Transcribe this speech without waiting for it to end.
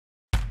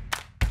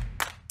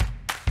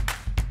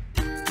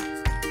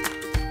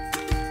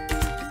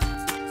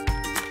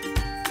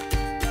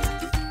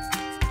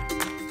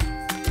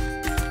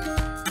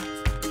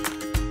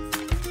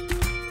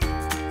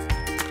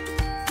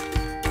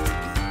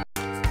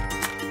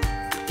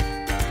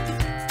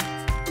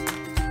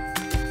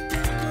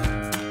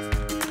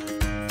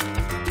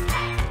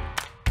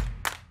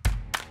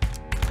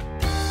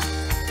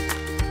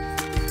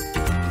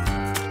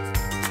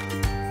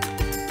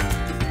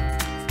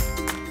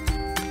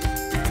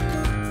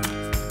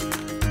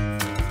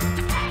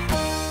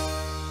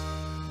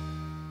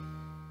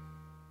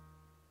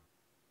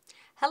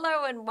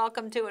and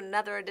welcome to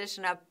another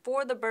edition of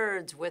For the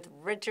Birds with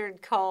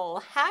Richard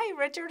Cole. Hi,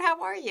 Richard.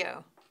 How are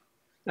you?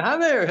 Hi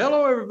there.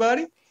 Hello,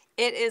 everybody.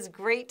 It is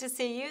great to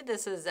see you.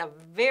 This is a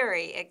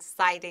very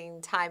exciting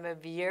time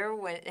of year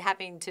when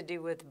having to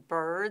do with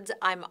birds.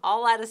 I'm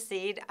all out of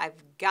seed.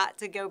 I've got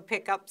to go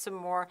pick up some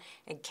more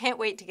and can't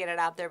wait to get it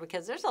out there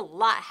because there's a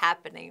lot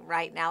happening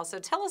right now. So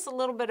tell us a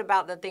little bit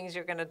about the things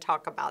you're going to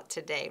talk about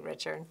today,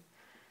 Richard.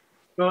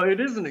 Well,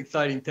 it is an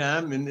exciting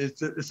time, and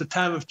it's a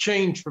time of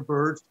change for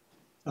birds.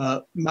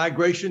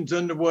 Migration's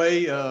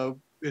underway.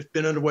 It's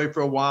been underway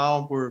for a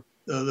while. Where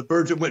the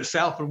birds that went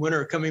south for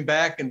winter are coming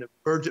back, and the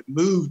birds that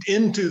moved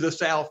into the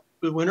south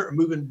for the winter are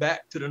moving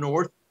back to the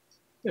north.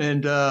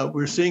 And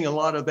we're seeing a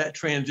lot of that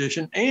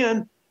transition.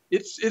 And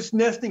it's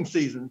nesting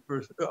season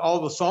for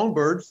all the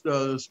songbirds,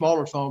 the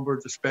smaller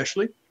songbirds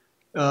especially.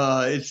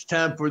 It's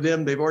time for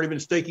them. They've already been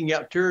staking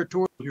out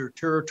territory. Your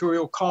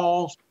territorial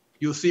calls.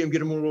 You'll see them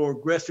get a little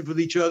aggressive with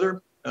each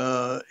other.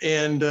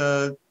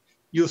 And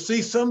you'll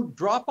see some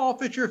drop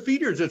off at your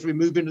feeders as we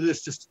move into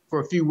this just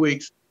for a few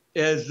weeks.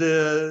 As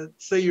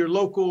say your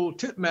local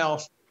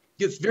titmouse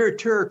gets very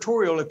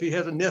territorial. If he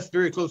has a nest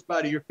very close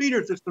by to your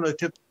feeders, it's going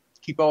to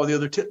keep all the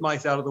other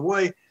titmice out of the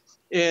way.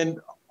 And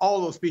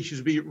all those species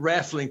will be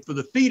wrestling for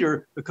the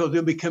feeder because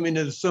they'll be coming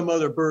into some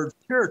other bird's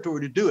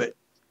territory to do it.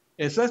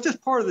 And so that's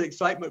just part of the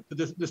excitement for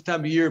this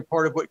time of year,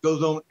 part of what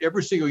goes on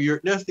every single year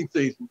at nesting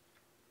season.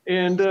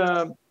 And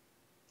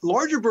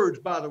larger birds,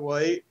 by the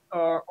way,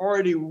 are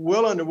already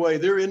well underway.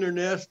 They're in their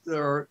nest,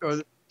 or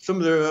some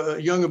of the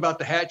young about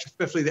to hatch,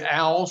 especially the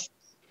owls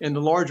and the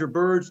larger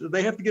birds.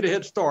 They have to get a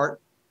head start,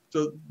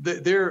 so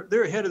they're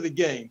ahead of the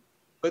game.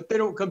 But they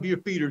don't come to your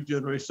feeders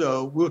generally.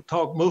 So we'll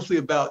talk mostly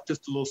about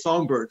just the little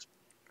songbirds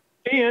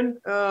and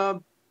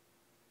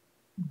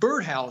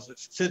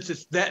birdhouses. Since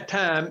it's that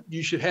time,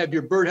 you should have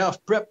your birdhouse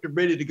prepped and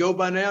ready to go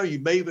by now. You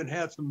may even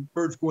have some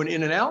birds going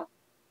in and out.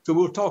 So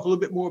we'll talk a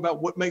little bit more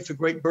about what makes a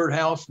great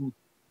birdhouse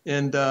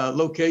and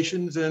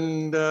locations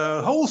and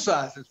hole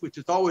sizes, which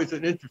is always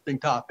an interesting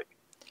topic.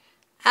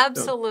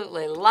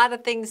 Absolutely. A lot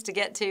of things to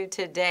get to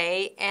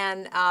today.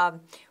 And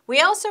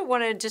we also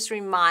want to just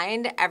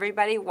remind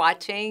everybody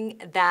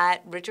watching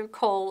that Richard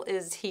Cole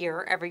is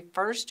here every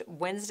first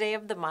Wednesday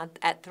of the month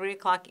at 3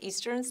 o'clock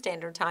Eastern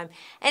Standard Time.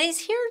 And he's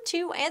here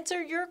to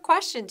answer your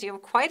questions. You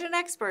have quite an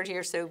expert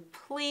here, so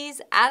please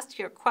ask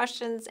your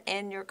questions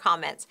and your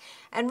comments.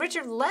 And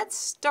Richard, let's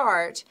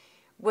start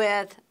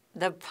with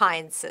the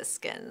pine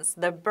siskins,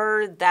 the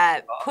bird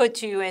that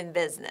put you in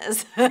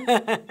business or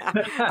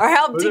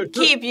helped to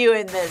keep you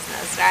in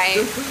business, right?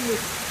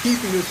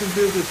 Keeping us in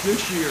business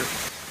this year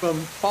from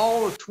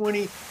fall of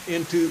 20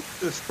 into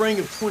the spring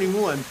of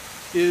 21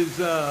 is,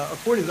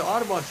 according to the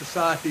Audubon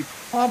Society,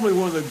 probably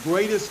one of the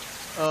greatest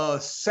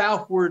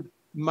southward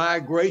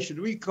migration.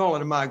 We call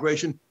it a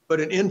migration, but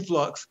an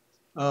influx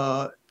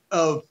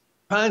of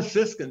pine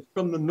siskins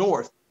from the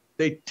north.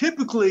 They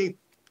typically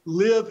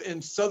live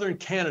in southern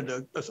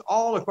Canada. That's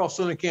all across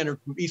southern Canada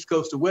from east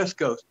coast to west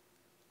coast.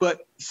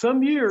 But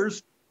some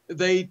years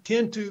they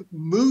tend to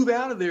move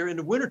out of there in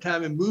the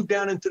wintertime and move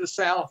down into the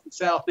south and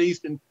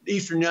southeast and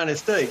eastern United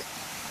States,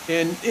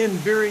 and in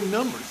varying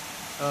numbers.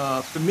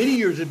 For many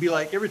years, it'd be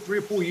like every 3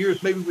 or 4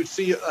 years, maybe we'd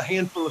see a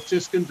handful of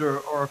siskins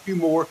or a few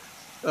more.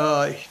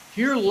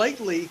 Here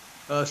lately,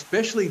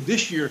 especially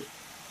this year,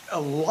 a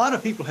lot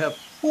of people have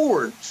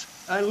hordes,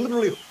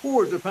 literally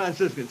hordes of pine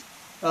siskins.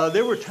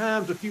 There were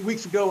times a few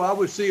weeks ago I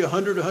would see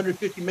 100,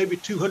 150, maybe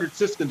 200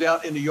 siskins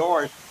out in the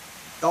yard,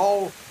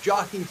 all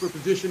jockeying for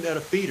position at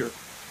a feeder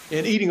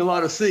and eating a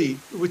lot of seed,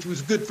 which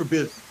was good for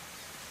business.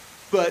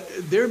 But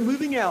they're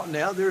moving out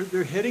now.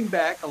 They're heading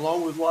back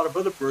along with a lot of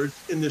other birds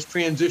in this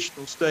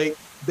transitional state.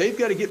 They've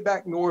got to get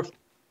back north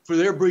for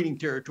their breeding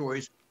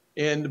territories.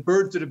 And the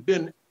birds that have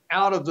been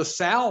out of the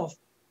south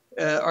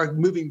are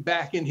moving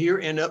back in here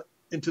and up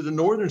into the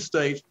northern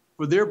states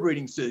for their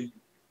breeding season.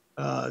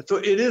 So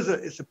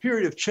it's a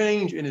period of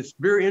change, and it's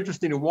very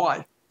interesting to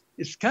watch.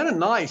 It's kind of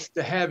nice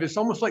to have. It's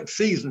almost like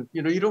seasons.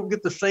 You know, you don't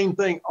get the same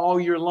thing all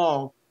year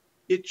long.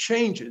 It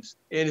changes,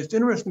 and it's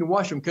interesting to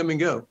watch them come and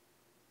go.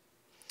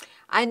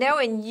 I know,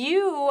 and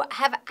you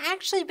have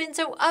actually been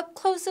so up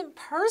close and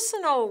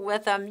personal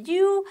with them.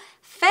 You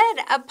fed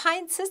a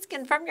pine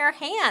siskin from your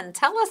hand.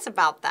 Tell us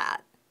about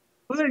that.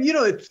 Well, you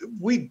know,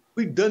 we've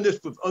done this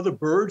with other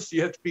birds.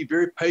 You have to be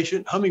very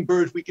patient.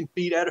 Hummingbirds, we can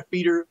feed out of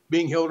feeder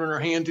being held in our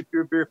hands if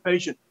you're very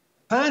patient.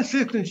 Pine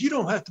siskins, you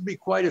don't have to be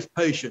quite as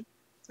patient.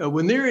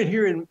 When they're in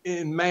here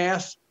in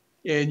mass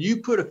and you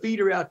put a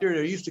feeder out there,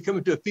 they're used to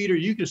coming to a feeder,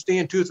 you can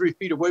stand 2 or 3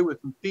 feet away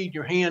with them, feed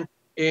your hand,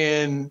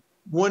 and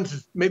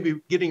one's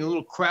maybe getting a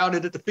little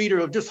crowded at the feeder,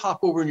 they'll just hop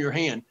over in your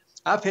hand.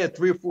 I've had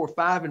 3 or 4 or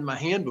 5 in my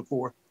hand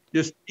before,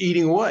 just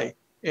eating away.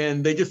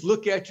 And they just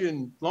look at you,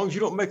 and as long as you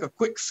don't make a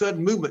quick,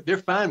 sudden movement, they're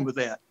fine with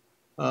that.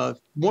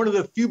 One of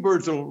the few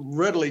birds that will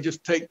readily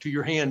just take to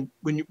your hand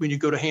when you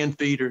go to hand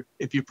feed, or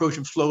if you approach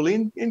them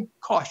slowly and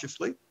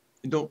cautiously,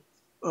 and don't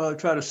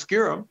try to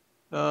scare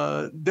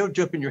them, they'll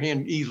jump in your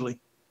hand easily.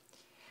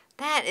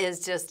 That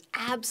is just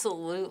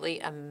absolutely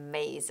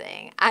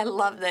amazing. I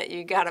love that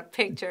you got a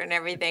picture and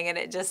everything and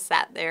it just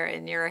sat there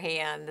in your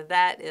hand.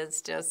 That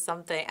is just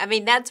something. I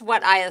mean, that's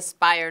what I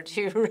aspire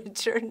to,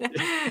 Richard.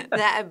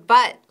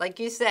 But like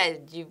you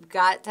said, you've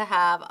got to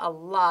have a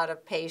lot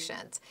of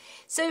patience.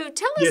 So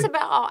tell us Yeah.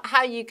 about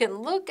how you can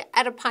look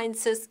at a pine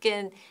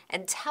siskin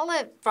and tell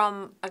it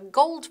from a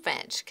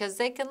goldfinch, because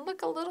they can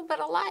look a little bit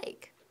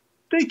alike.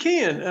 They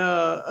can.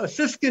 A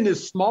siskin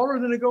is smaller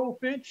than a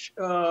goldfinch.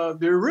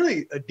 They're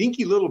really a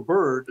dinky little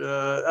bird.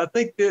 I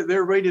think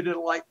they're rated at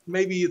like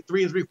maybe a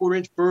 3 3/4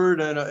 inch bird,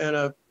 and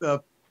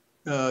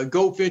a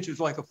goldfinch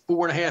is like a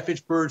 4.5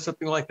 inch bird,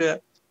 something like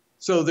that.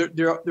 So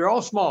they're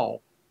all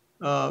small,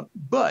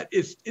 but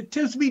it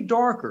tends to be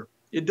darker.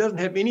 It doesn't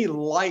have any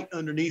light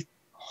underneath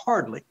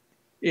hardly,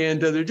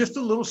 and they're just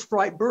a little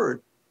striped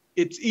bird.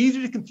 It's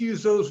easy to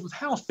confuse those with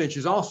house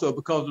finches also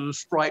because of the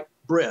striped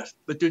breast,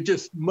 but they're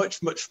just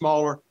much, much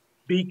smaller.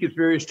 Beak is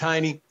very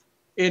tiny,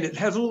 and it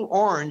has a little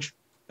orange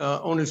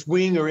on its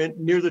wing or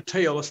near the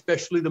tail,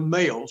 especially the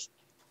males.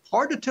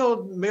 Hard to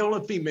tell male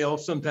and female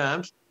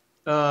sometimes.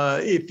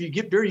 If you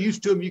get very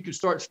used to them, you can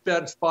start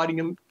spotting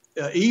them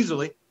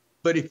easily.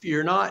 But if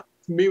you're not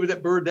familiar with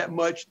that bird that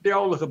much, they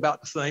all look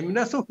about the same, and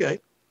that's okay.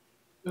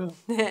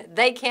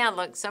 They can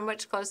look so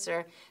much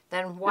closer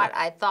than what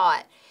I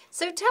thought.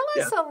 So tell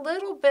Yeah. us a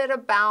little bit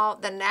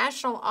about the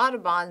National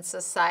Audubon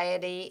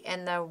Society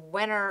and the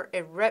winter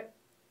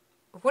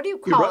what do you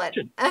call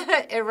Eruption.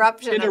 it?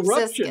 Eruption An of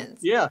eruption. siskins.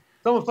 Yeah.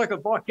 It's almost like a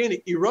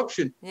volcanic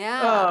eruption.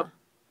 Yeah.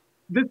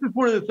 This is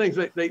one of the things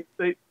that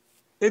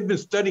they've been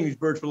studying these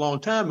birds for a long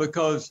time,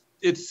 because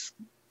it's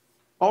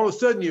all of a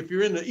sudden, if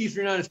you're in the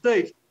eastern United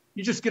States,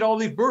 you just get all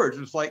these birds.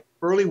 It's like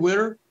early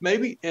winter,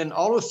 maybe, and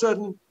all of a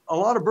sudden, a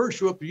lot of birds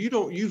show up that you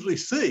don't usually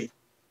see.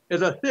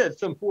 As I said,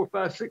 some 4,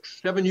 5,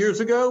 6, 7 years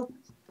ago,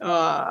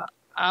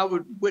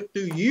 went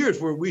through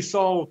years where we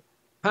saw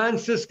pine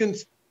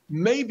siskins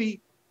maybe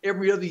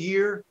every other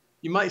year.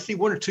 You might see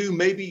one or two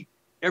maybe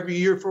every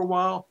year for a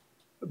while,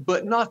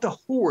 but not the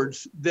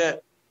hordes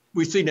that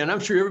we see now. And I'm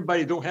sure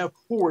everybody don't have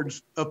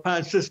hordes of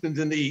pine siskins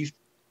in the East,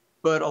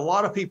 but a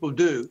lot of people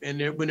do.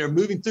 And when they're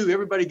moving through,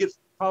 everybody gets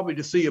probably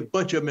to see a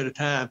bunch of them at a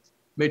time.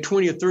 Maybe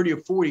 20 or 30 or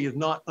 40 is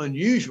not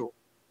unusual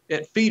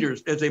at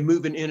feeders as they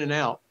move in and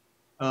out.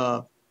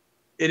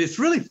 And it's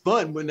really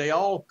fun when they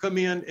all come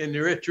in and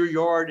they're at your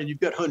yard and you've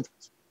got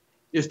hundreds.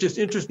 It's just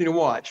interesting to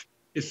watch.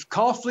 It's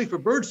costly for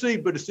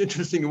birdseed, but it's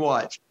interesting to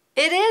watch.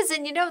 It is,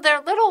 and you know,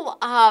 they're a little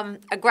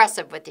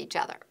aggressive with each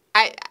other.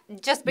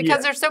 Just because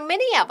Yes. there's so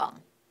many of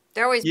them.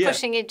 They're always Yes.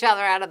 pushing each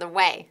other out of the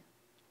way.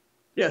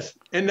 Yes,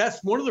 and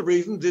that's one of the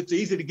reasons it's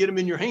easy to get them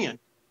in your hand,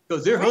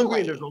 because they're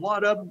hungry and Really? there's a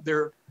lot of them. There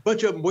are a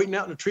bunch of them waiting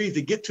out in the trees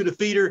to get to the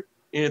feeder.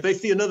 And if they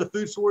see another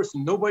food source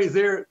and nobody's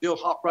there, they'll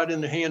hop right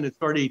in the hand and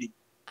start eating.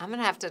 I'm going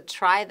to have to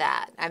try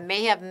that. I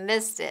may have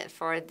missed it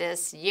for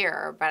this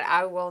year, but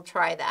I will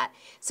try that.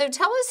 So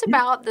tell us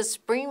about the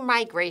spring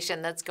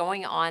migration that's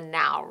going on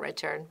now,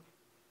 Richard.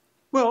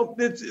 Well,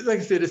 it's like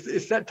I said,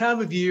 it's that time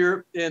of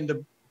year, and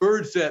the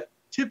birds that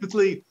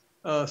typically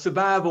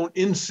survive on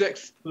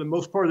insects for the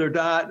most part of their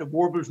diet, the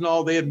warblers and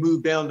all, they had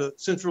moved down to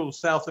Central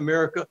South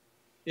America,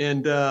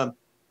 and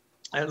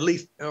at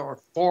least or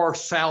far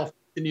south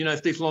in the United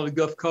States along the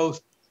Gulf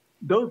Coast.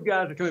 Those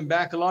guys are coming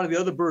back. A lot of the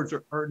other birds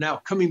are now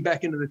coming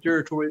back into the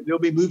territory. They'll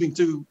be moving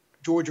to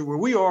Georgia where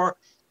we are,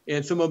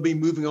 and some will be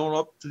moving on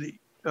up to the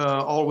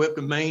all the way up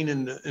to Maine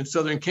and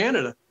southern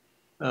Canada,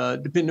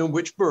 depending on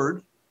which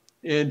bird.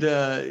 And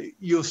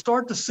you'll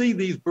start to see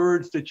these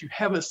birds that you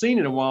haven't seen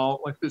in a while,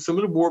 like some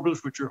of the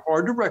warblers, which are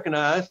hard to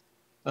recognize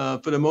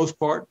for the most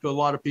part to a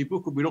lot of people,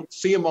 because we don't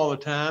see them all the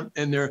time.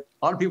 And a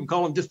lot of people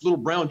call them just little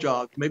brown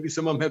jogs. Maybe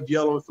some of them have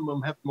yellow, some of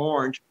them have some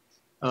orange.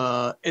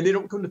 And they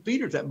don't come to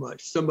feeders that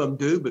much. Some of them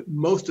do, but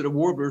most of the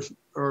warblers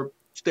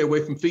stay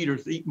away from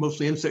feeders, eat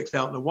mostly insects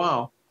out in the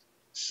wild.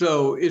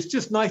 So it's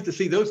just nice to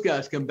see those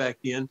guys come back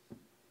in.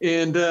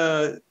 And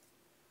of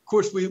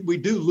course, we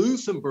do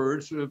lose some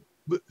birds.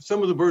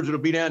 Some of the birds that'll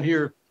be down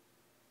here,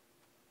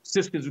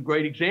 siskin's a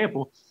great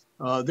example.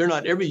 They're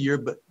not every year,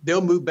 but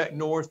they'll move back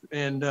north.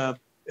 And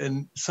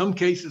in some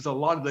cases, a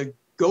lot of the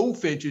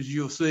goldfinches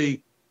you'll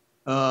see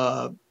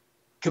come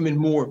in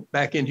more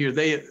back in here.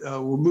 They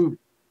will move.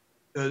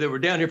 They were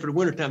down here for the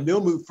wintertime.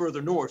 They'll move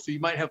further north. So you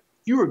might have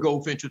fewer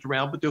goldfinches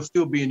around, but they'll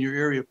still be in your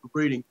area for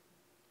breeding.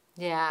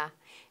 Yeah,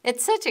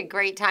 it's such a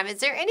great time. Is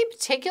there any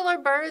particular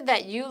bird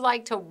that you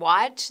like to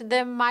watch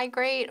them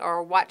migrate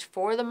or watch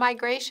for the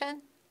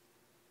migration?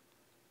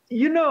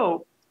 You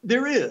know,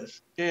 there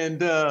is.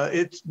 And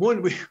it's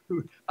one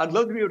I'd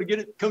love to be able to get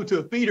it come to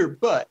a feeder,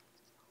 but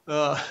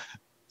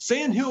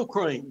sandhill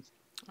cranes.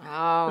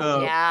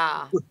 Oh,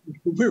 yeah.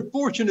 We're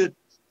fortunate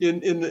in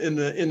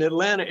the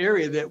Atlanta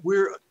area that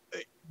we're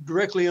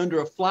directly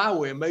under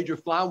a major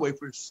flyway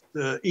for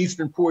the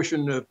eastern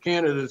portion of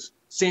Canada's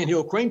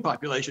sandhill crane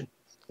population.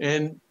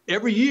 And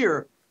every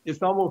year,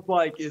 it's almost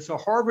like it's a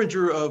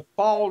harbinger of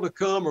fall to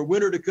come or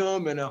winter to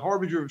come, and a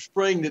harbinger of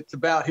spring that's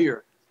about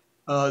here.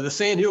 The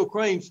sandhill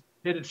cranes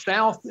headed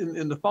south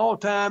in the fall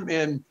time,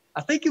 and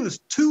I think it was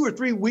 2 or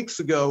 3 weeks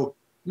ago,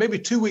 maybe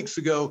 2 weeks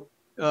ago,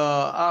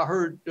 I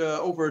heard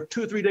over a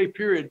 2 or 3 day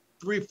period,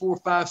 3, 4,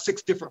 5,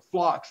 6 different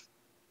flocks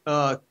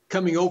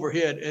coming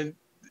overhead. And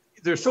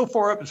they're so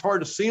far up, it's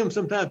hard to see them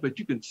sometimes, but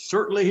you can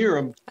certainly hear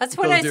them. That's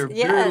what they're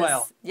very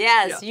loud.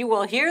 Yes, you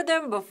will hear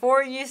them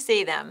before you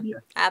see them. Yeah.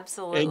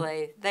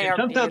 Absolutely. They are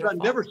sometimes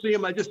beautiful. I never see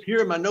them. I just hear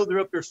them. I know they're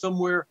up there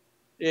somewhere.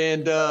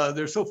 And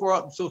they're so far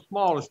up and so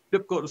small, it's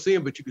difficult to see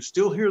them, but you can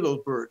still hear those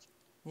birds.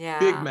 Yeah.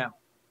 Big mouth.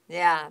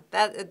 Yeah,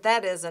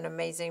 that is an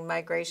amazing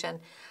migration.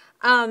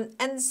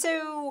 And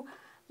so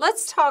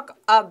let's talk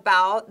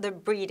about the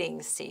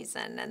breeding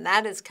season, and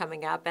that is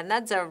coming up, and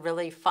that's a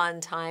really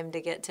fun time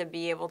to get to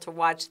be able to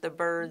watch the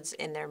birds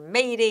in their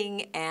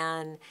mating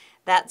and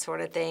that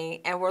sort of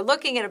thing. And we're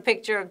looking at a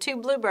picture of 2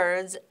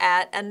 bluebirds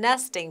at a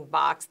nesting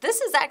box. This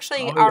is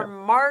actually our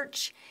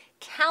March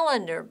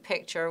calendar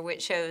picture,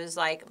 which shows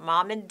like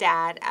mom and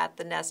dad at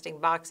the nesting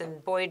box,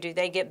 and boy, do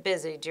they get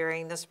busy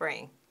during the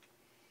spring.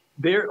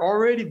 They're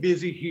already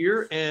busy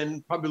here,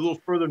 and probably a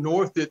little further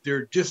north that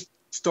they're just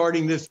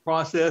starting this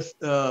process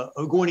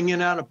of going in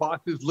and out of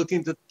boxes, looking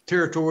at the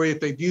territory. If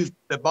they've used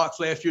that box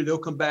last year, they'll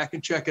come back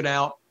and check it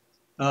out.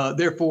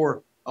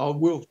 Therefore,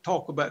 we'll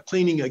talk about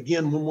cleaning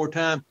again one more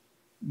time.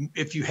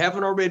 If you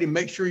haven't already,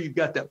 make sure you've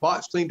got that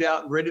box cleaned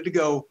out and ready to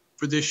go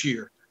for this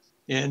year.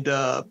 And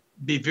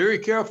be very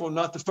careful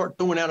not to start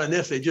throwing out a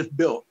nest they just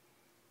built.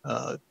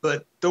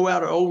 But throw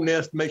out an old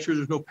nest, make sure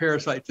there's no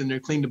parasites in there,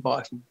 clean the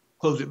box and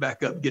close it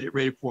back up, get it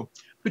ready for them.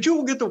 But you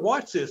will get to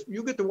watch this.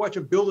 You'll get to watch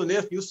them build a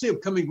nest. You'll see them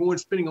coming, going,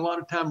 spending a lot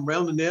of time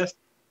around the nest.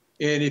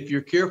 And if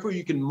you're careful,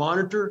 you can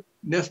monitor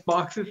nest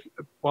boxes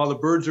while the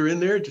birds are in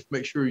there. Just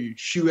make sure you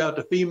shoo out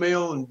the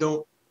female and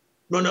don't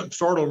run up and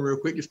startle them real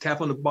quick. Just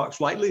tap on the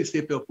box lightly to see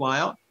if they'll fly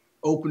out.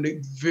 Open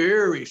it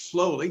very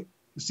slowly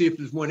to see if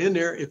there's one in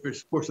there. If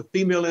there's, of course, a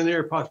female in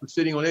there, possibly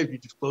sitting on eggs, you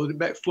just close it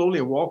back slowly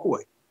and walk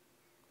away.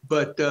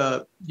 But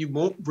you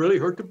won't really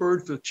hurt the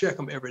birds to check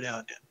them every now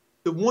and then.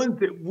 The ones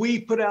that we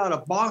put out a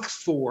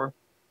box for,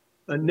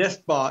 a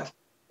nest box,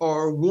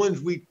 are ones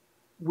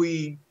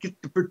we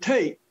get to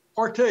partake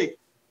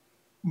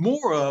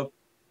more of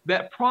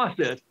that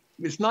process.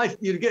 It's nice.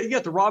 You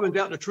get the robins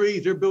out in the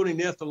trees. They're building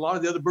nests. A lot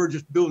of the other birds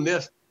just build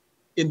nests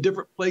in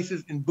different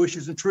places, in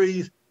bushes and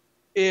trees.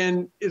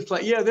 And it's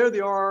like, yeah, there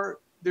they are.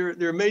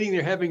 They're mating.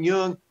 They're having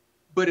young,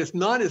 but it's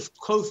not as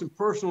close and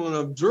personal and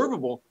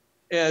observable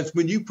as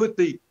when you put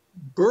the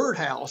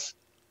birdhouse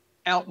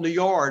out in the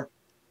yard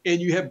and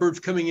you have birds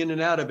coming in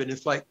and out of it.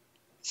 It's like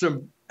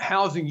some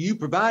housing you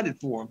provided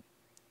for them.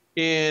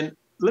 And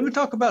let me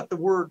talk about the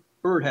word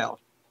birdhouse.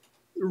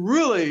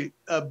 Really,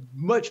 a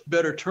much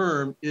better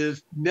term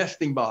is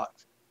nesting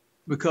box,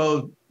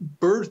 because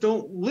birds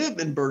don't live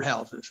in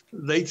birdhouses.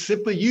 They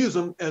simply use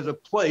them as a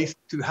place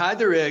to hide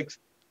their eggs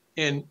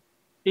and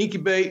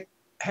incubate,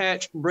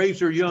 hatch, and raise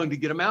their young to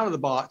get them out of the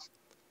box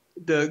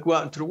to go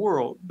out into the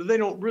world. But they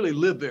don't really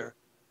live there.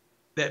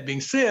 That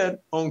being said,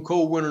 on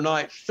cold winter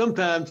nights,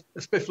 sometimes,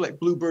 especially like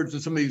bluebirds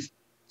and some of these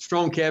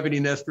strong cavity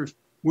nesters,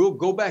 will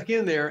go back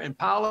in there and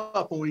pile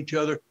up on each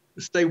other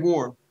to stay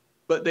warm.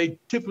 But they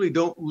typically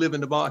don't live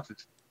in the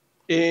boxes.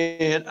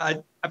 And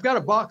I've got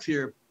a box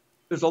here.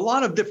 There's a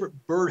lot of different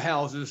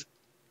birdhouses,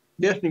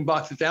 nesting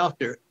boxes out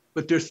there,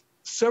 but there's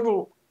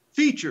several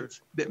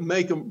features that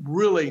make them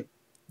really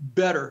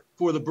better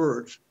for the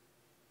birds.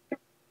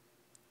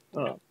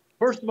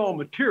 First of all,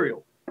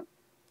 material.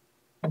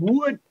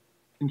 Wood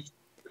and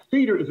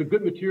cedar is a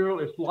good material.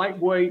 It's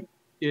lightweight.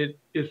 It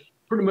is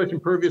pretty much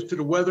impervious to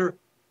the weather,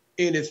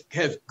 and it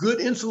has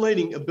good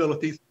insulating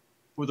abilities.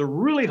 With a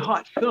really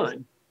hot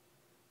sun,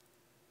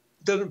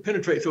 doesn't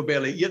penetrate so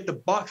badly, yet the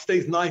box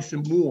stays nice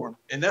and warm.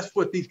 And that's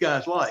what these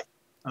guys like.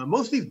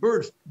 Most of these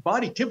birds'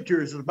 body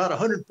temperature is about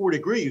 104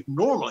 degrees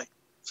normally.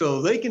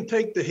 So they can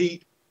take the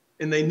heat,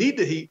 and they need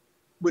the heat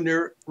when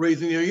they're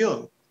raising their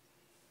young.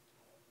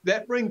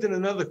 That brings in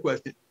another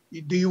question.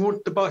 Do you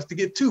want the box to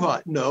get too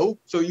hot? No,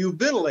 so you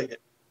ventilate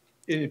it.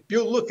 And if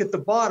you'll look at the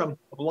bottom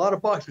of a lot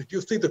of boxes,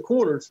 you'll see the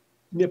corners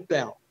nipped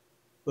out.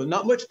 So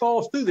not much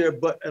falls through there,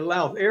 but it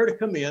allows air to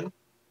come in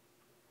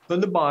from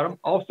the bottom.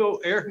 Also,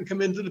 air can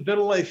come into the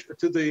ventilation,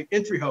 to the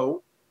entry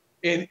hole,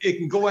 and it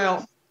can go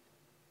out.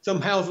 Some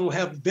houses will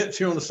have vents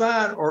here on the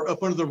side or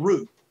up under the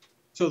roof.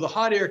 So the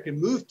hot air can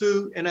move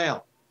through and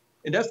out.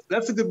 And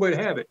that's a good way to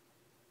have it.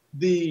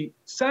 The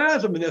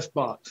size of a nest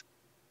box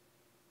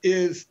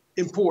is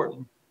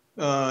important.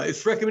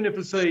 It's recommended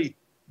for, say,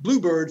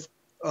 bluebirds,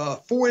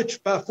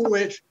 4-inch by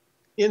 4-inch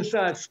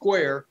inside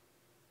square,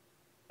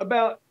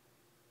 about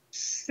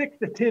 6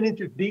 to 10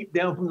 inches deep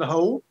down from the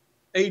hole.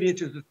 8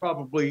 inches is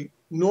probably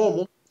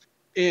normal.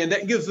 And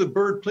that gives the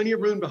bird plenty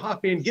of room to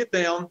hop in, get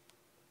down,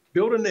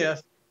 build a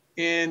nest,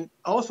 and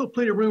also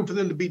plenty of room for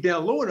them to be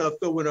down low enough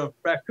so when a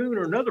raccoon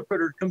or another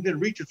predator comes in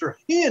and reaches their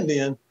hand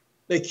in,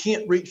 they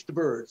can't reach the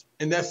birds.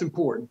 And that's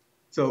important.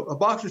 So a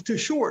box is too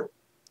short,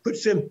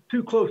 puts them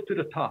too close to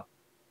the top.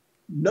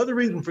 Another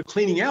reason for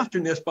cleaning out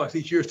your nest box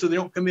each year so they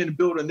don't come in and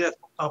build a nest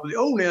on top of the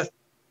old nest,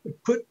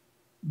 put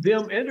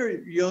them and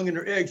their young and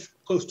their eggs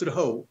close to the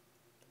hole.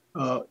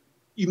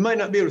 you might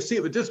not be able to see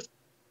it, but this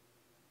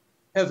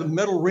has a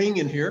metal ring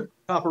in here,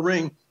 copper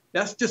ring.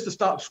 That's just to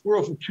stop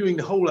squirrels from chewing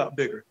the hole out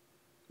bigger.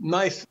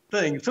 Nice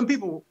thing. Some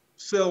people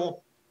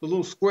sell the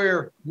little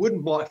square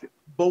wooden blocks that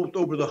bolt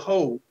over the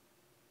hole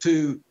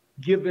to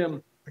give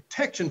them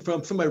protection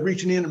from somebody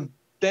reaching in and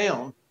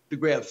down to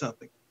grab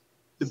something.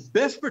 The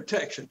best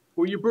protection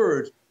for your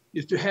birds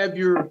is to have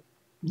your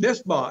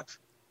nest box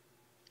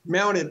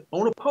mounted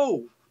on a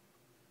pole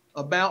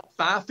about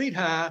 5 feet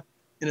high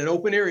in an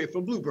open area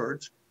for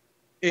bluebirds.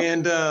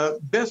 And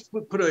best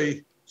would put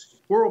a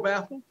squirrel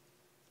baffle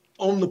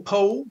on the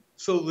pole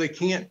so they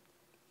can't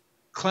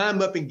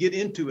climb up and get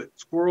into it,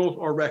 squirrels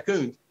or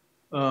raccoons.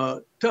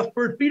 Tough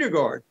Bird Feeder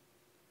Guard,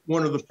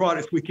 one of the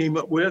products we came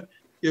up with,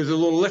 is a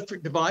little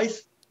electronic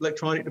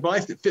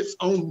device that fits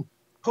on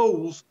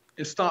poles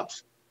and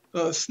stops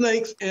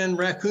snakes and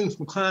raccoons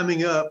from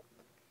climbing up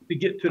to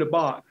get to the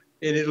box.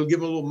 And it'll give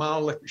them a little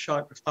mild electric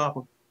shock to stop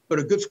them. But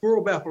a good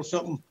squirrel baffle or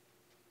something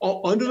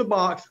under the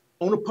box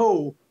on a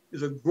pole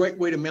is a great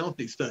way to mount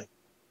these things.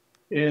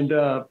 And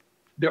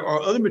there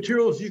are other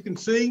materials you can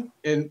see,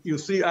 and you'll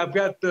see I've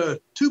got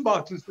 2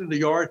 boxes in the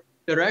yard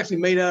that are actually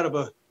made out of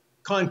a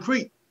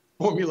concrete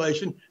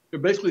formulation. They're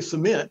basically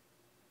cement.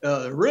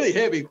 They're really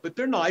heavy, but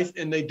they're nice,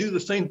 and they do the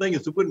same thing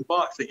as the wooden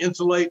box. They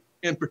insulate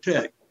and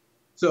protect.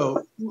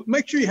 So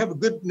make sure you have a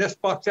good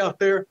nest box out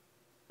there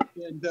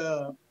and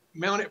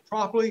mount it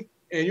properly,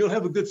 and you'll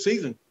have a good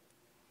season.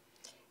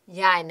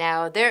 Yeah, I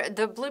know.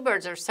 The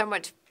bluebirds are so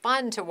much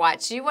fun to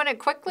watch. Do you want to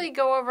quickly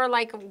go over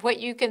like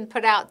what you can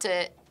put out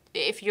to,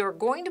 if you're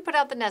going to put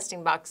out the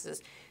nesting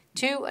boxes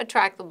to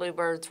attract the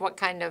bluebirds, what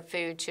kind of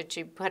food should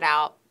you put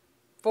out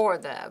for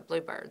the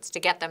bluebirds to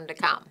get them to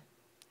come?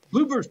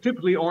 Bluebirds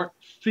typically aren't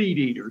seed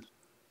eaters.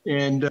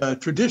 And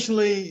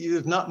traditionally,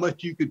 there's not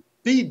much you could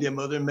feed them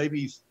other than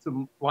maybe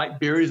some light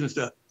berries and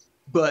stuff.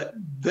 But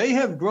they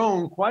have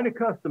grown quite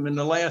accustomed in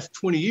the last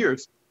 20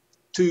 years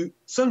to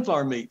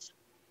sunflower meats.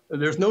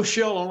 There's no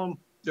shell on them.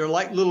 They're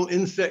like little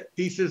insect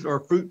pieces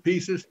or fruit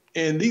pieces.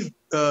 And these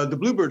the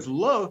bluebirds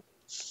love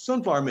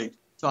sunflower meats.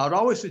 So I'd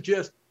always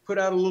suggest put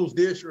out a little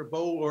dish or a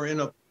bowl or in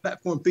a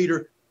platform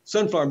feeder,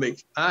 sunflower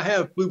meats. I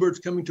have bluebirds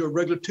coming to a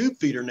regular tube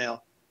feeder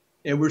now,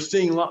 and we're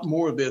seeing a lot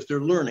more of this.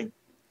 They're learning.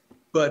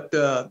 But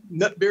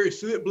nutberry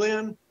suet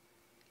blend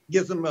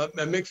gives them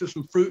a mix of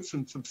some fruits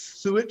and some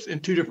suets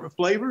in 2 different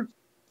flavors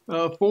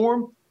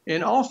form.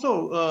 And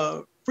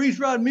also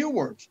freeze-dried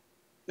mealworms.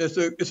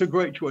 It's a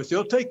great choice.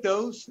 They'll take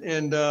those,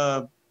 and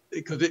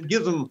because it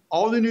gives them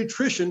all the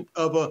nutrition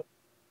of a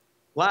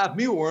live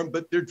mealworm,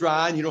 but they're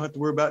dry, and you don't have to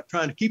worry about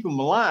trying to keep them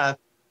alive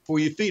before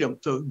you feed them.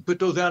 So put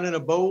those out in a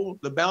bowl.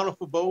 The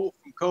Bountiful Bowl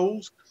from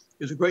Kohl's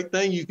is a great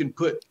thing. You can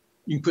put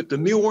the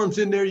mealworms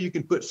in there. You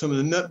can put some of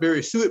the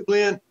nutberry suet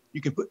blend.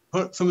 You can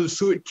put some of the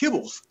suet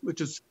kibbles,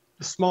 which is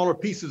the smaller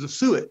pieces of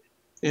suet.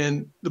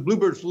 And the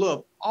bluebirds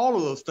love all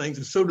of those things,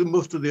 and so do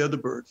most of the other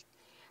birds.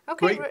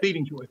 Okay, great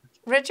feeding choices.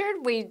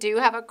 Richard, we do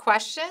have a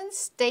question.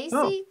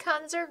 Stacy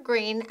Kunzer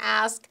Green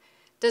asked,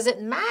 does it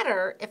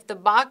matter if the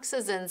box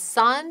is in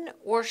sun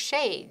or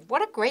shade?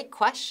 What a great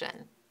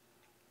question.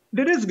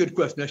 That is a good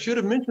question. I should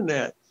have mentioned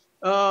that.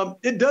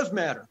 It does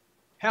matter.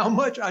 How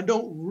much, I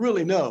don't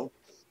really know.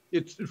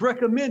 It's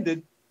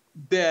recommended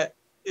that,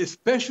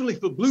 especially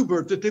for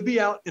bluebirds, that they be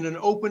out in an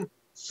open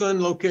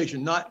sun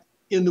location, not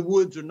in the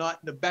woods or not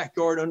in the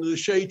backyard under the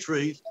shade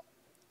trees.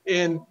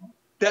 And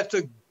that's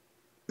a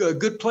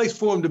good place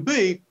for them to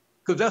be,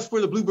 because that's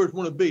where the bluebirds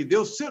want to be.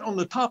 They'll sit on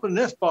the top of the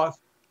nest box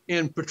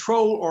and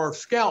patrol or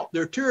scout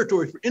their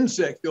territory for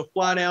insects. They'll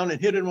fly down and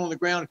hit them on the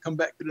ground and come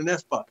back to the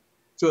nest box.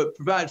 So it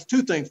provides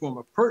 2 things for them: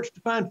 a perch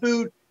to find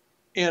food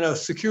and a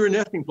secure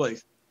nesting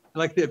place.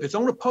 Like that, if it's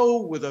on a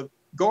pole with a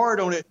guard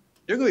on it,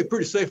 they're going to be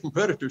pretty safe from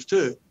predators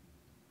too.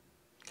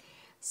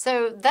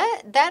 So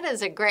that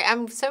is a great,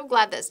 I'm so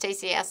glad that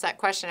Stacy asked that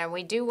question, and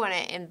we do want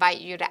to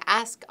invite you to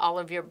ask all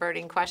of your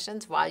birding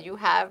questions while you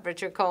have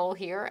Richard Cole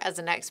here as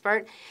an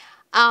expert.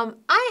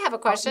 I have a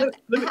question.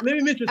 Let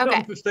me mention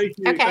something for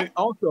Stacy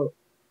also.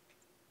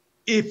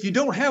 If you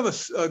don't have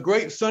a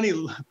great sunny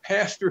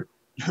pasture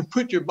to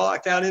put your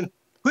box out in,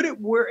 put it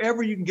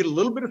wherever you can get a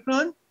little bit of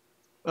sun.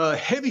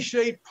 Heavy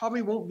shade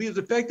probably won't be as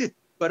effective,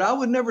 but I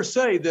would never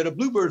say that a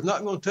bluebird is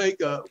not going to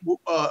take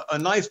a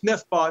nice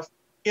nest box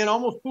in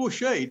almost full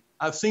shade.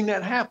 I've seen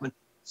that happen.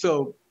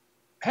 So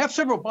have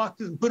several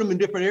boxes and put them in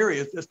different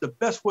areas. That's the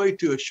best way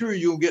to assure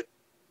you'll get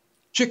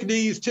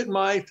chickadees,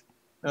 titmice,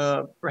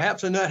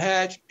 perhaps a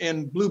nuthatch,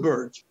 and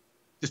bluebirds.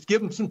 Just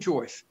give them some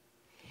choice.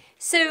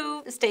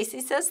 So Stacy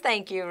says,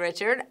 thank you,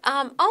 Richard.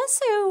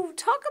 Also,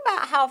 talk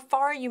about how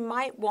far you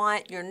might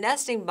want your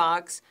nesting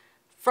box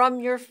from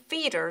your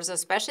feeders,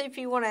 especially if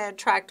you want to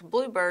attract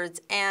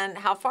bluebirds, and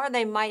how far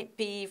they might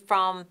be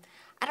from,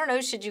 I don't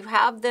know, should you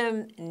have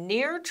them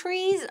near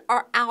trees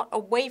or out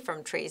away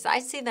from trees? I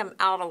see them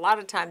out a lot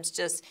of times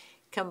just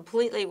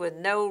completely with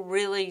no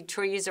really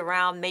trees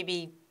around,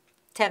 maybe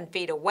 10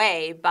 feet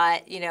away,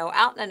 but, you know,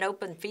 out in an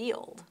open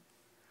field.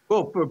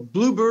 Well, for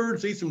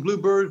bluebirds, eastern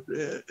bluebirds,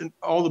 and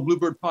all the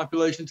bluebird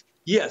populations,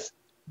 yes,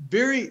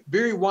 very,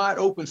 very wide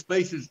open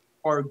spaces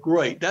are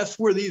great. That's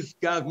where these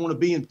guys want to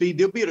be and feed.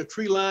 They'll be at a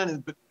tree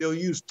line, but they'll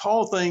use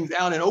tall things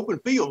out in open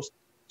fields,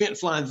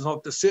 fence lines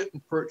off to sit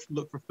and perch and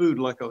look for food,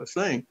 like I was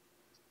saying.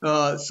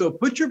 So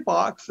put your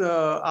box.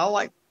 I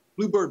like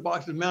bluebird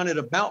boxes mounted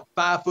about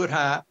 5 foot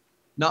high,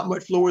 not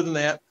much lower than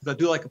that, because I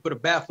do like to put a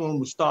baffle on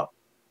to stop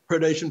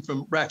predation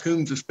from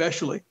raccoons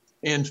especially,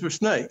 and for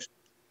snakes.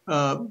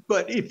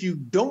 But if you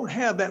don't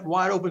have that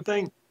wide open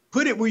thing,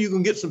 put it where you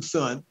can get some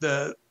sun,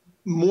 the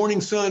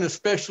morning sun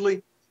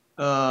especially.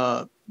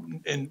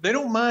 And they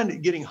don't mind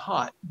it getting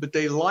hot, but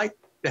they like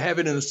to have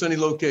it in a sunny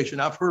location.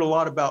 I've heard a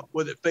lot about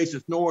whether it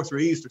faces north or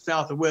east or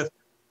south or west.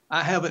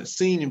 I haven't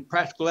seen in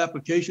practical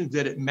applications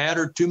that it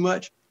mattered too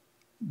much.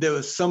 There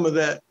was some of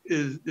that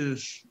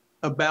is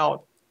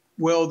about,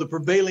 well, the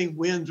prevailing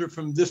winds are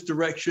from this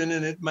direction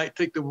and it might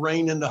take the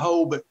rain in the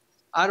hole, but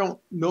I don't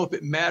know if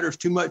it matters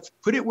too much.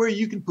 Put it where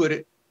you can put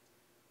it.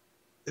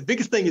 The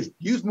biggest thing is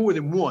use more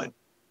than one.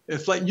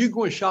 It's like you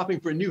going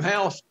shopping for a new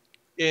house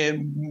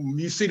and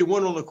you see the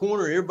one on the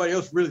corner, everybody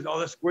else really, oh,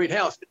 that's a great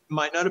house. It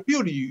might not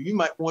appeal to you. You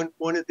might want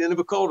one at the end of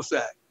a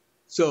cul-de-sac.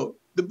 So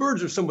the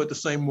birds are somewhat the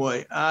same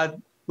way. I,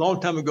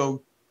 long time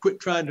ago, quit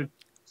trying to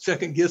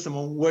second guess them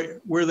on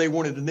where they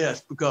wanted to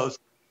nest, because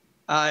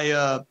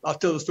I'll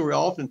tell the story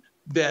often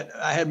that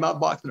I had my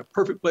box in a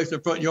perfect place in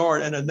the front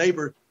yard, and a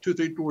neighbor 2 or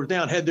 3 doors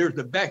down had theirs in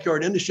the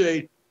backyard in the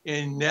shade,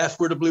 and that's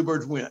where the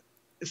bluebirds went.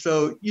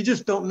 So you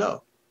just don't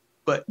know.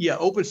 But yeah,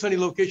 open sunny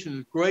location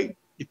is great.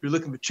 If you're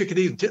looking for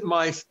chickadees and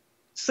titmice,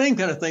 same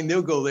kind of thing,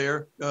 they'll go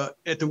there.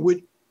 At the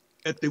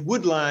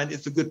wood line,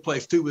 it's a good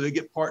place too, where they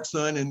get part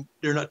sun and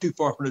they're not too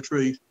far from the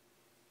trees.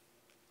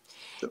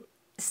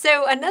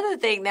 So another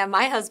thing that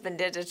my husband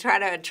did to try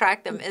to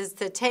attract them is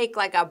to take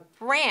like a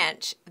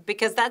branch,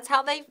 because that's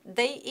how they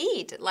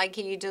eat. Like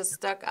he just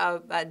stuck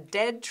a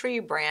dead tree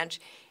branch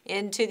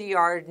into the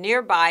yard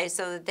nearby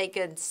so that they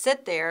could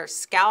sit there,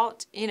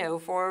 scout,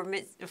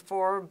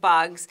 for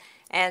bugs,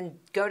 and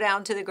go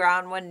down to the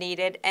ground when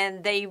needed.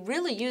 And they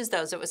really use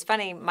those. It was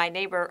funny.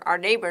 Our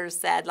neighbors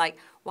said, like,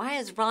 why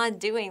is Ron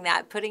doing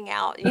that, putting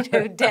out,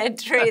 dead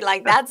tree?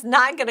 Like, that's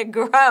not going to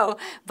grow.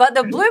 But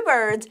the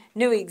bluebirds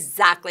knew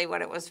exactly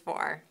what it was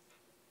for.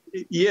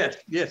 Yes.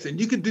 And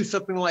you can do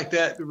something like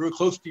that real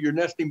close to your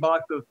nesting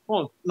box.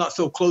 Well, not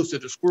so close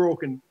that a squirrel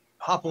can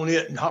hop on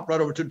it and hop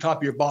right over to the top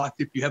of your box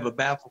if you have a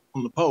baffle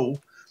on the pole.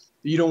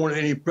 You don't want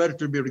any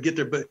predator to be able to get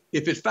there. But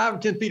if it's 5 or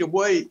 10 feet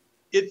away,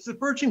 it's a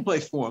perching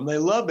place for them. They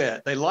love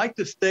that. They like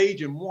to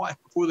stage and watch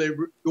before they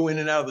go in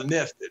and out of the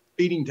nest at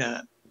feeding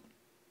time.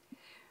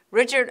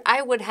 Richard,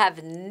 I would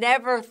have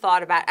never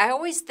thought about, I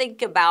always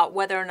think about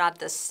whether or not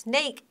a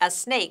snake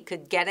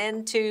could get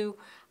into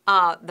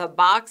the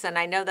box, and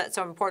I know that's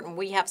so important.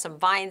 We have some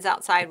vines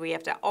outside. We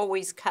have to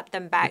always cut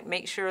them back,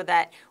 make sure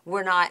that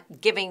we're not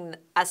giving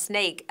a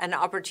snake an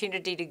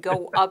opportunity to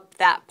go up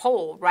that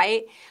pole,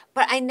 right?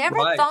 But I never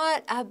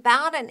thought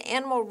about an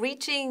animal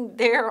reaching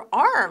their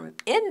arm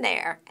in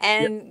there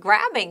and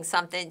grabbing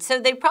something. So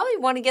they probably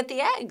want to get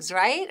the eggs,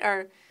 right?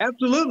 Or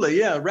absolutely,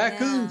 yeah.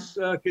 Raccoons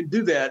can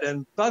do that.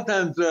 And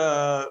sometimes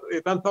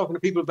if I'm talking to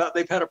people about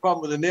they've had a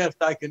problem with a nest,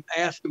 I can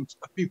ask them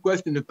a few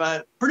questions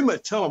to pretty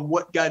much tell them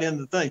what got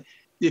into the thing.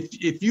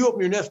 If you open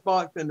your nest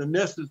box and the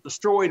nest is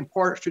destroyed and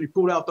parts should be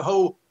pulled out the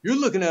hole, you're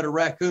looking at a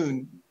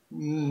raccoon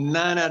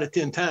 9 out of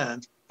 10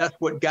 times. That's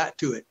what got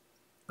to it.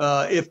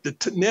 If the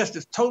nest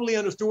is totally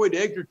undestroyed, the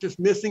eggs are just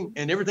missing,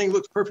 and everything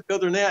looks perfect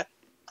other than that,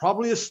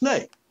 probably a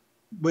snake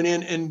went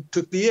in and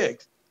took the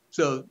eggs.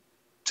 So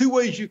 2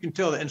 ways you can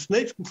tell that. And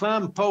snakes can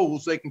climb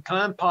poles, they can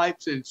climb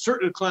pipes, and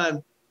certainly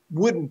climb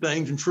wooden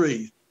things and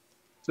trees.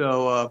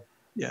 So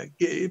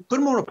put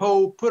them on a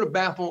pole, put a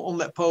baffle on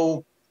that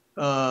pole,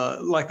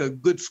 like a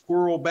good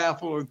squirrel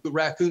baffle or the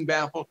raccoon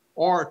baffle,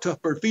 or a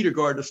tough bird feeder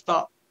guard to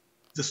stop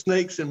the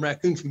snakes and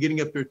raccoons from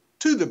getting up there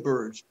to the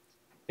birds.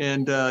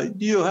 And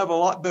you'll have a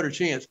lot better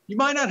chance. You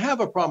might not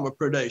have a problem with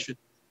predation,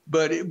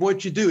 but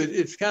what you do,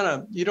 it's kind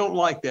of, you don't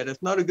like that.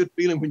 It's not a good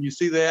feeling when you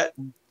see that.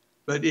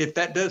 But if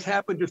that does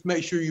happen, just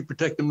make sure you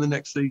protect them the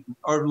next season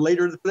or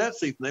later for that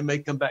season. They may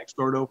come back,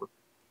 start over.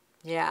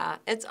 Yeah,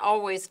 it's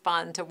always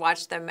fun to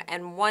watch them.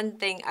 And one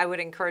thing I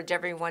would encourage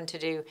everyone to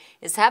do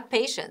is have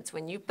patience.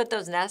 When you put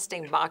those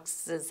nesting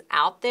boxes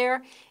out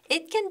there,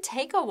 it can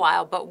take a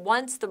while, but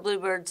once the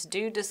bluebirds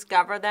do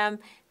discover them,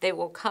 they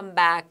will come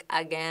back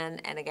again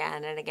and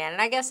again and again.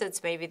 And I guess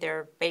it's maybe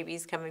their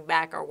babies coming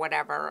back or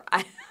whatever.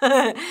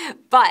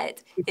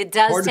 But it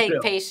does take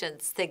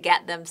patience to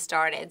get them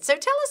started. So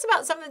tell us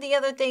about some of the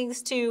other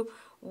things to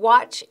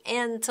watch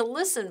and to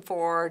listen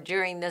for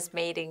during this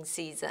mating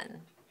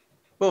season.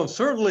 Well,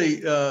 certainly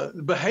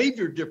the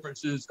behavior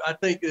differences, I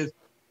think, is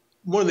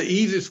one of the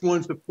easiest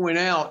ones to point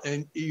out.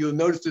 And you'll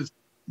notice is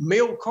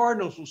male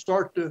cardinals will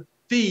start to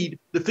feed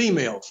the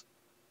females.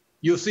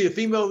 You'll see a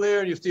female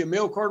there and you'll see a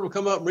male cardinal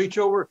come up and reach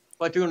over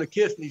like they're going to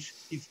kiss, and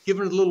he's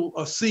giving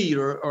a seed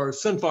or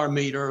sunflower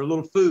meat or a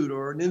little food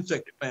or an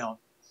insect it found.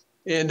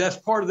 And that's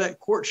part of that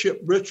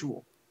courtship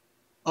ritual.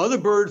 Other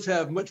birds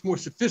have much more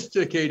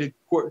sophisticated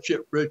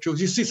courtship rituals.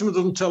 You see some of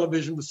them on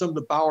television with some of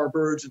the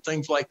bowerbirds and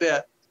things like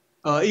that.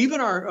 Even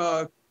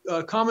our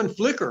common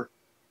flicker,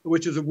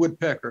 which is a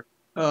woodpecker,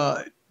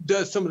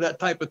 does some of that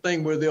type of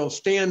thing where they'll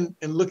stand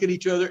and look at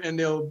each other and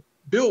they'll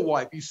bill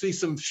wipe. You see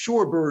some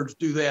shorebirds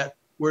do that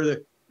where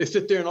they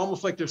sit there and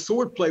almost like their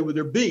sword play with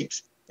their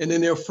beaks, and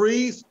then they'll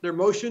freeze their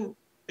motion,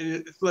 and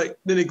it's like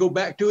then they go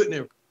back to it and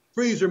they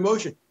freeze their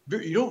motion.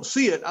 You don't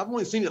see it. I've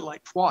only seen it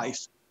like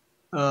twice,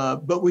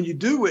 but when you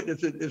do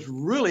witness it, it's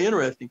really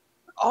interesting.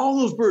 All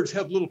those birds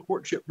have little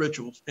courtship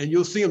rituals, and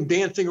you'll see them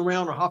dancing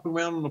around or hopping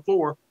around on the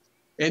floor,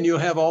 and you'll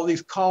have all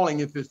these calling.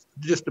 If it's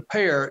just a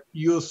pair,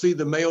 you'll see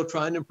the male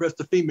trying to impress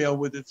the female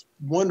with its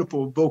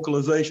wonderful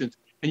vocalizations,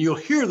 and you'll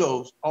hear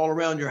those all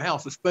around your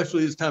house,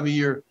 especially this time of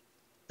year.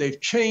 They've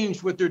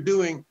changed what they're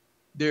doing.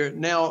 They're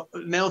now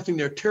announcing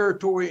their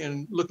territory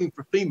and looking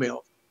for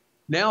females.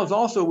 Now is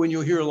also when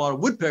you'll hear a lot of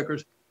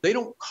woodpeckers. They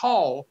don't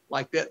call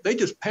like that. They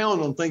just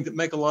pound on things that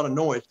make a lot of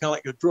noise, kind of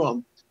like a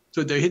drum.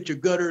 So they hit your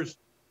gutters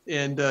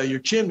and your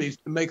chimneys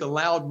to make a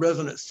loud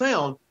resonant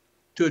sound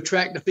to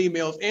attract the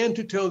females and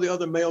to tell the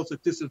other males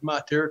that this is my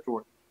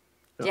territory.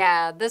 So.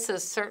 Yeah, this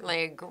is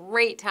certainly a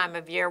great time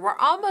of year. We're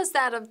almost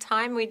out of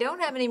time. We don't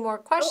have any more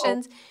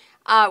questions.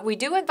 We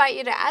do invite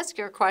you to ask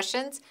your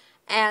questions.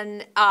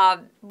 And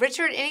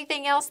Richard,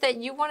 anything else that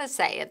you want to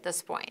say at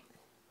this point?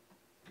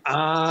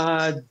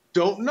 I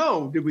don't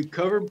know. Did we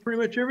cover pretty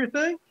much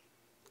everything?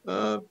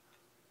 I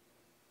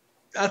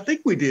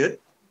think we did.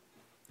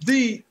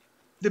 The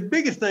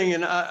biggest thing,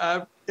 and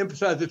I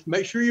emphasize this,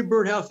 make sure your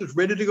birdhouse is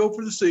ready to go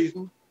for the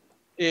season,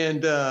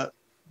 and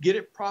get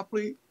it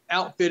properly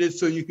outfitted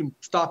so you can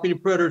stop any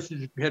predators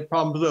if you had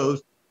problems with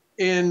those.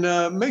 And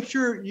make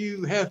sure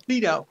you have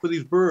feed out for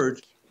these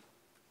birds.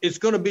 It's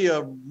going to be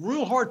a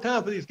real hard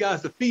time for these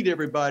guys to feed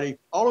everybody.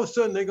 All of a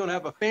sudden, they're going to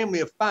have a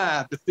family of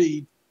 5 to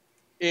feed.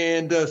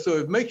 And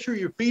so make sure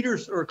your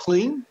feeders are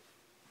clean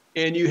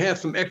and you have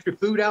some extra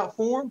food out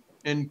for them,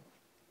 and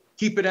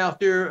keep it out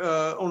there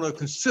on a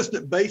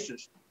consistent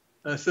basis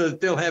so that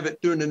they'll have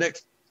it during the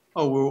next,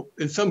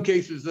 in some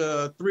cases,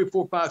 3 or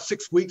 4, 5,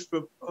 6 weeks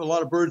for a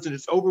lot of birds, and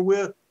it's over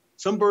with.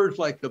 Some birds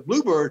like the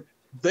bluebird,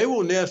 they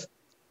will nest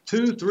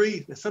 2,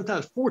 3,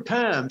 sometimes 4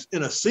 times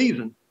in a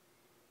season,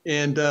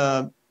 and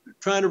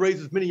trying to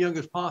raise as many young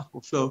as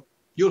possible. So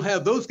you'll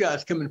have those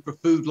guys coming for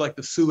food like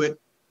the suet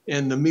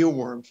and the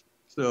mealworms.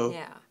 So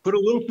put a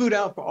little food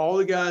out for all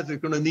the guys that are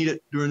going to need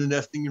it during the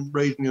nesting and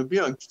raising of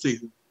young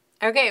season.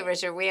 Okay,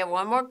 Richard, we have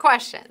one more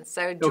question.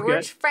 So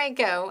George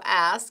Franco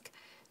asked,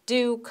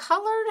 do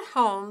colored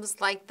homes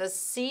like the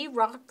Sea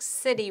Rock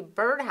City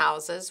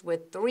birdhouses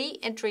with 3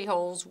 entry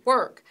holes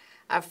work?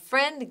 A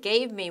friend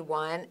gave me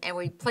one and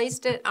we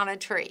placed it on a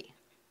tree.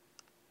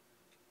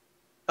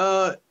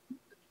 3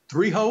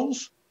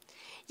 holes?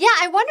 Yeah,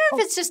 I wonder if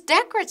it's just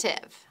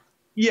decorative.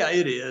 Yeah,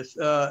 it is.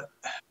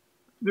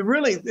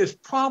 Really, it's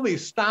probably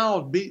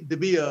styled to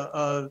be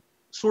a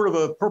sort of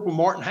a purple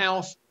martin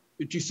house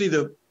that you see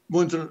the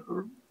ones that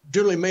are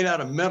generally made out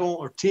of metal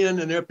or tin,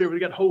 and they're up there. We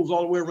got holes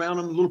all the way around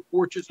them, little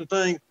porches and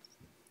things.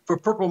 For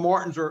purple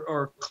martins,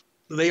 or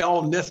they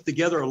all nest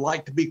together or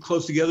like to be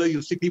close together.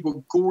 You'll see people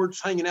with gourds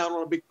hanging out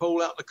on a big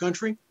pole out in the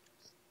country.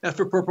 That's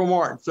for purple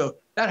martin. So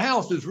that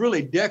house is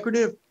really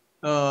decorative.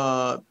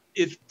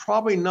 It's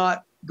probably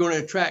not going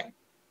to attract.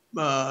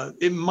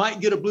 It might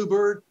get a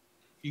bluebird.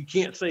 You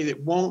can't say that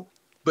it won't,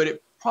 but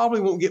it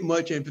probably won't get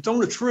much. And if it's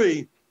on a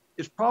tree,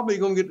 it's probably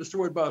going to get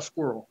destroyed by a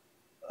squirrel.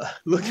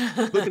 Looking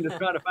to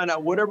try to find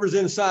out whatever's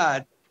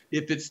inside.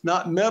 If it's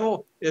not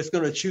metal, it's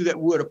going to chew that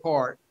wood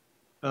apart.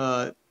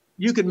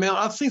 You can mount.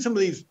 I've seen some of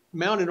these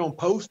mounted on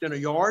posts in a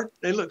yard.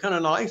 They look kind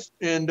of nice,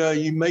 and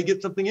you may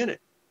get something in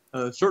it.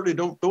 Certainly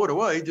don't throw it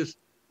away.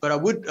 But I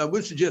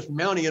would suggest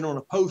mounting it on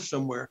a post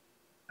somewhere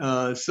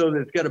so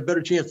that it's got a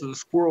better chance of the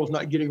squirrels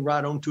not getting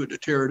right onto it to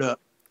tear it up.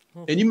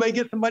 And you may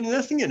get somebody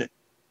nesting in it.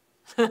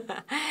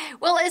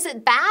 Well, is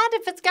it bad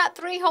if it's got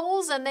 3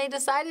 holes and they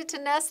decided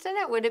to nest in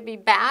it? Would it be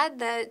bad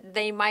that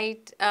they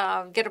might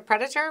get a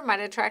predator, might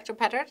attract a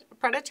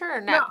predator,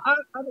 or no?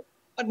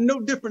 No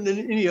different than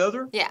any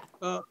other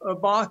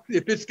box.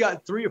 If it's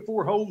got 3 or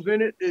 4 holes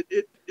in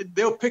it,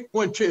 they'll pick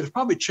one. There's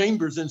probably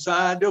chambers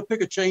inside. They'll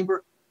pick a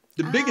chamber.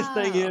 The biggest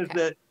thing is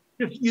that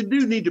you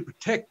do need to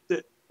protect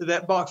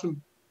that box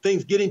from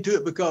things getting to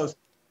it, because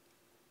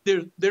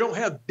they don't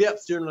have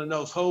depth in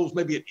those holes.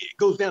 Maybe it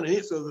goes down in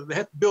it, so they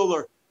have to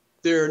build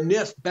their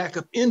nest back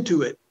up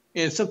into it,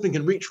 and something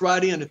can reach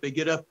right in if they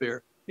get up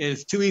there. And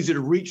it's too easy to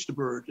reach the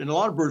birds. And a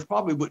lot of birds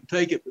probably wouldn't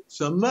take it, but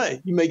some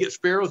may. You may get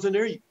sparrows in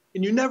there,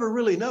 and you never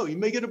really know. You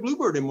may get a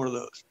bluebird in one of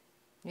those.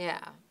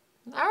 Yeah.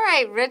 All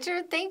right,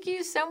 Richard, thank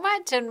you so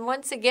much. And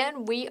once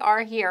again, we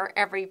are here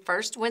every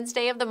first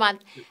Wednesday of the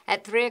month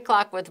at 3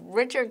 o'clock with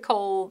Richard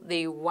Cole,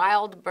 the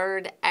wild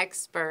bird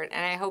expert.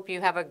 And I hope you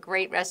have a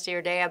great rest of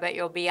your day. I bet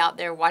you'll be out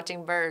there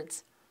watching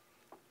birds.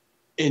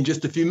 In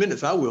just a few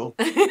minutes, I will.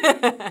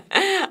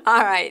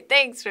 All right.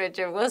 Thanks,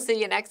 Richard. We'll see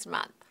you next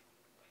month.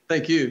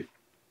 Thank you.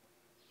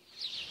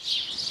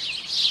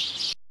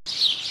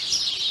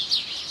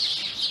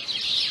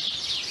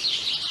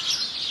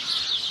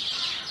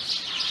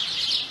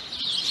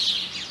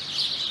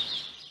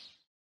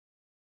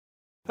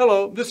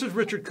 Hello, this is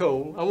Richard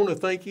Cole. I want to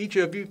thank each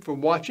of you for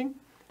watching,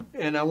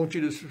 and I want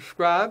you to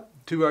subscribe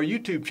to our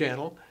YouTube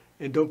channel,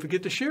 and don't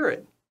forget to share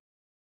it.